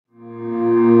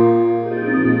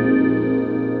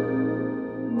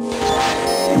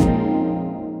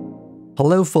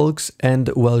Hello folks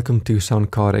and welcome to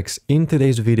SoundCodex. In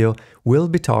today's video, we'll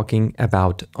be talking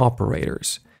about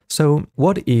operators. So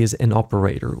what is an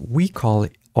operator? We call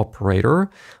operator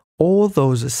all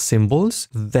those symbols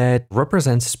that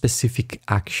represent specific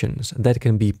actions that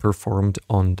can be performed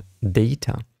on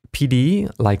data.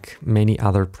 PD, like many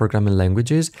other programming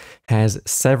languages, has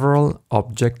several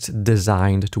objects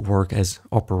designed to work as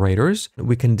operators.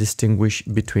 We can distinguish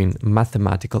between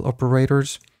mathematical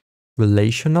operators,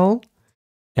 relational,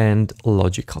 and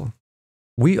logical.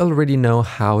 We already know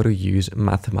how to use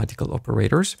mathematical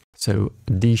operators. So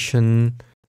addition,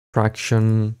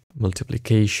 subtraction,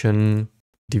 multiplication,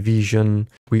 division.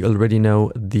 We already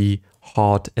know the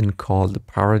hot and cold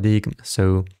paradigm.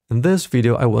 So in this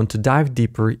video, I want to dive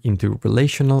deeper into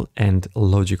relational and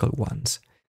logical ones.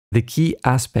 The key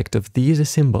aspect of these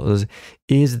symbols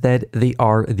is that they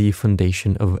are the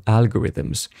foundation of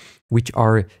algorithms, which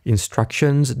are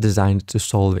instructions designed to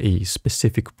solve a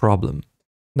specific problem.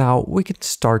 Now, we can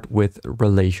start with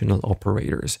relational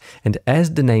operators, and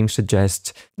as the name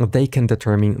suggests, they can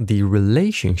determine the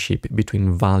relationship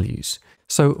between values.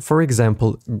 So, for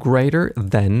example, greater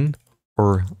than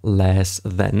or less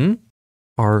than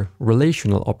are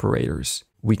relational operators.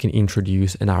 We can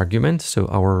introduce an argument, so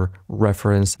our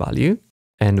reference value,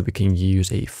 and we can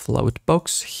use a float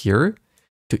box here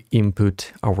to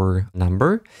input our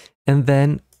number, and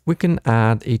then we can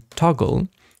add a toggle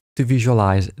to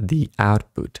visualize the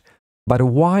output. But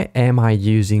why am I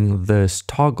using this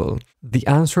toggle? The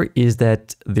answer is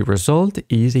that the result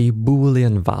is a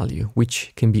Boolean value,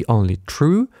 which can be only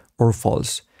true or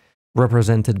false,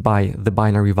 represented by the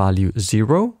binary value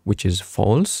 0, which is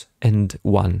false, and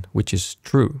 1, which is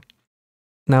true.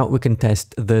 Now we can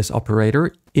test this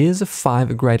operator. Is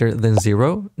 5 greater than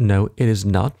 0? No, it is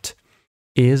not.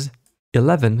 Is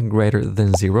 11 greater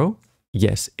than 0?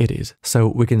 Yes, it is. So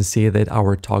we can see that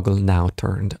our toggle now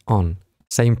turned on.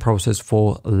 Same process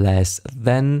for less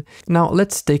than. Now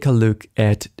let's take a look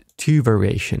at two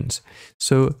variations.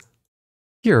 So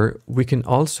here we can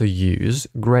also use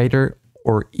greater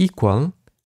or equal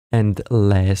and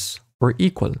less or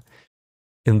equal.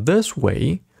 In this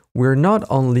way, we're not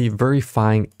only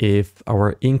verifying if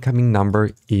our incoming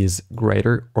number is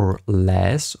greater or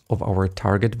less of our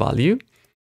target value,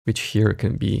 which here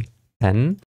can be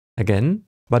 10 again,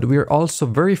 but we're also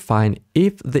verifying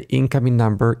if the incoming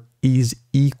number is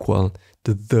equal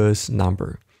to this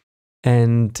number.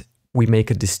 And we make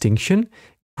a distinction,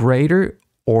 greater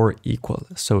or equal.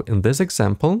 So in this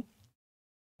example,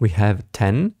 we have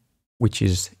 10, which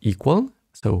is equal,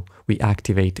 so we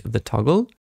activate the toggle.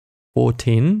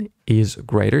 14 is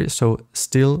greater, so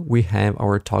still we have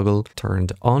our toggle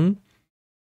turned on.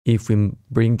 If we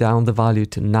bring down the value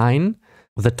to 9,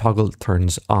 the toggle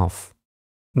turns off.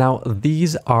 Now,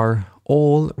 these are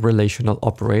all relational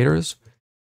operators.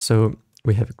 So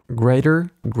we have greater,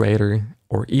 greater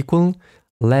or equal,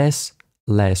 less,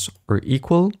 less or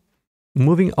equal.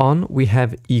 Moving on, we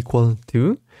have equal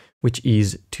to, which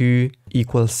is two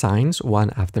equal signs,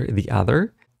 one after the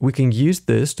other. We can use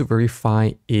this to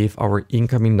verify if our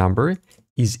incoming number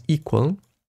is equal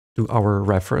to our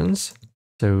reference.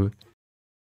 So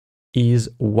is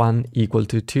 1 equal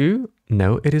to 2?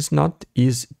 No, it is not.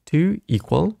 Is 2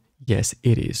 equal? Yes,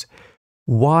 it is.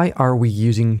 Why are we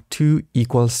using two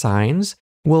equal signs?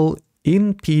 Well,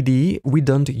 in PD, we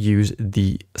don't use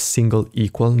the single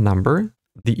equal number,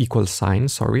 the equal sign,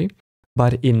 sorry.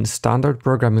 But in standard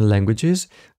programming languages,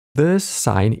 this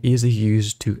sign is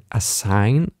used to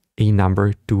assign a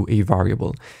number to a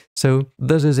variable. So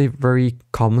this is a very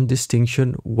common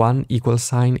distinction. One equal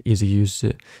sign is used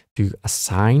to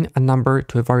assign a number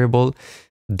to a variable.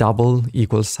 Double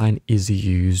equal sign is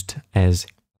used as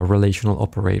a relational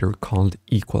operator called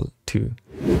equal to.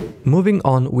 Moving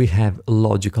on, we have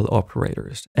logical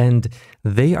operators, and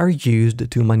they are used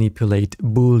to manipulate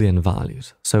Boolean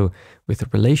values. So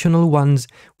with relational ones,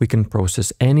 we can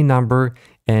process any number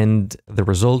and the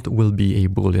result will be a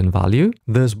Boolean value.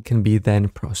 This can be then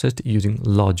processed using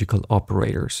logical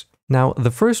operators. Now,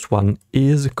 the first one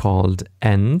is called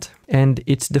AND, and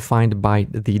it's defined by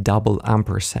the double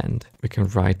ampersand. We can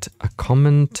write a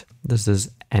comment. This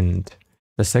is AND.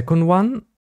 The second one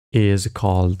is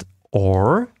called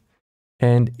OR,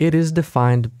 and it is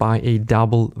defined by a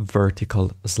double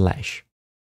vertical slash.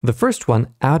 The first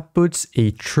one outputs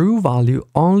a true value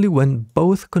only when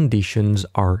both conditions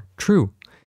are true.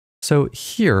 So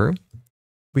here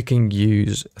we can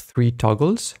use three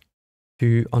toggles,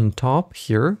 two on top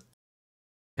here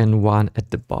and one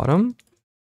at the bottom.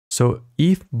 So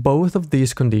if both of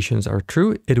these conditions are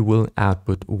true, it will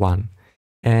output 1.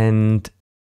 And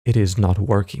it is not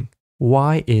working.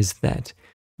 Why is that?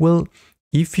 Well,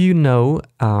 If you know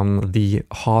the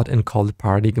hot and cold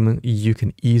paradigm, you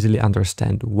can easily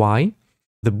understand why.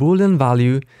 The Boolean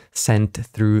value sent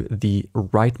through the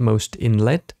rightmost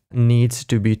inlet needs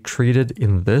to be treated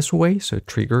in this way, so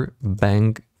trigger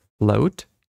bang float,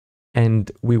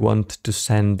 and we want to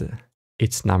send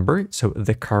its number, so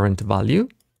the current value,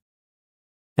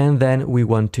 and then we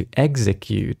want to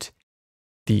execute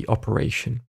the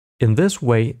operation. In this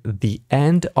way, the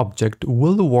end object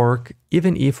will work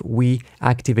even if we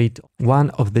activate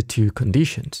one of the two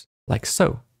conditions, like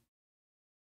so.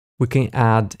 We can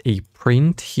add a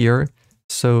print here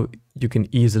so you can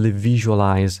easily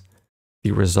visualize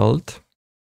the result.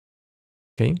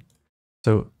 Okay,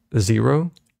 so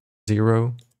 0,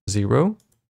 0, 0.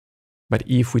 But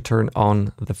if we turn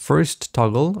on the first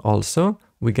toggle also,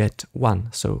 we get 1,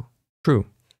 so true.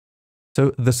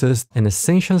 So this is an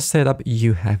essential setup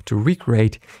you have to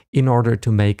recreate in order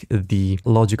to make the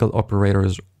logical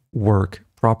operators work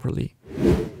properly.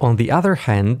 On the other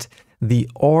hand, the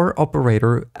OR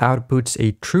operator outputs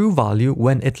a true value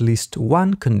when at least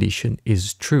one condition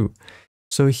is true.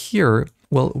 So here,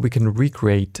 well, we can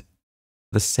recreate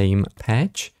the same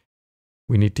patch.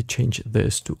 We need to change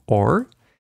this to OR.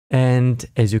 And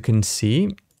as you can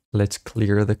see, let's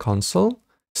clear the console.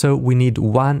 So we need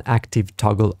one active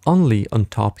toggle only on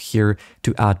top here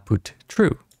to output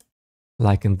true,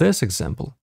 like in this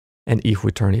example. And if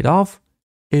we turn it off,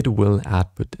 it will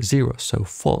output 0, so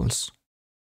false.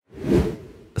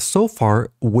 So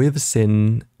far, we've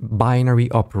seen binary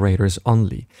operators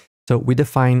only. So we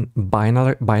define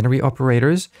binary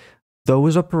operators,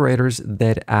 those operators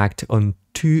that act on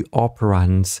two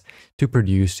operands to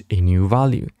produce a new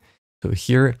value. So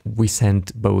here we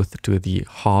send both to the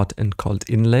hot and cold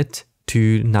inlet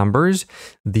two numbers.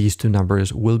 These two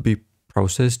numbers will be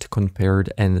processed,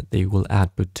 compared, and they will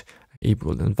output a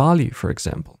Boolean value, for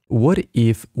example. What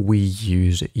if we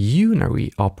use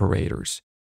unary operators?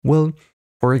 Well,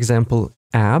 for example,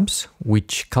 abs,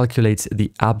 which calculates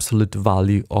the absolute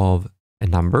value of a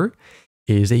number,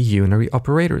 is a unary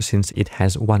operator since it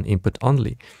has one input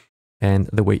only. And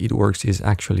the way it works is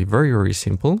actually very, very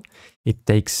simple. It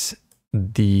takes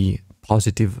the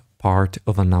positive part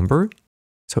of a number.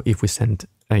 So if we send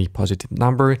a positive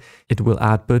number, it will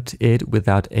output it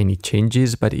without any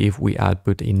changes. But if we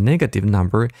output a negative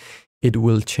number, it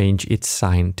will change its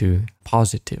sign to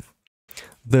positive.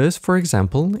 This, for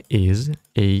example, is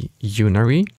a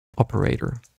unary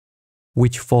operator,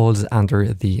 which falls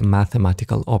under the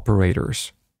mathematical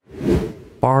operators.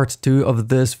 Part 2 of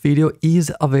this video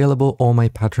is available on my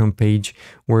Patreon page,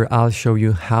 where I'll show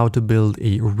you how to build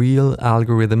a real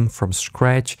algorithm from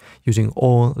scratch using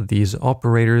all these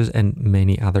operators and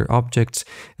many other objects.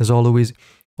 As always,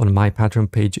 on my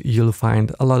Patreon page, you'll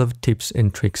find a lot of tips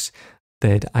and tricks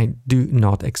that I do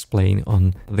not explain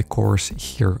on the course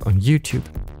here on YouTube.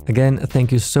 Again,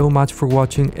 thank you so much for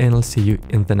watching, and I'll see you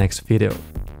in the next video.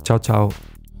 Ciao, ciao.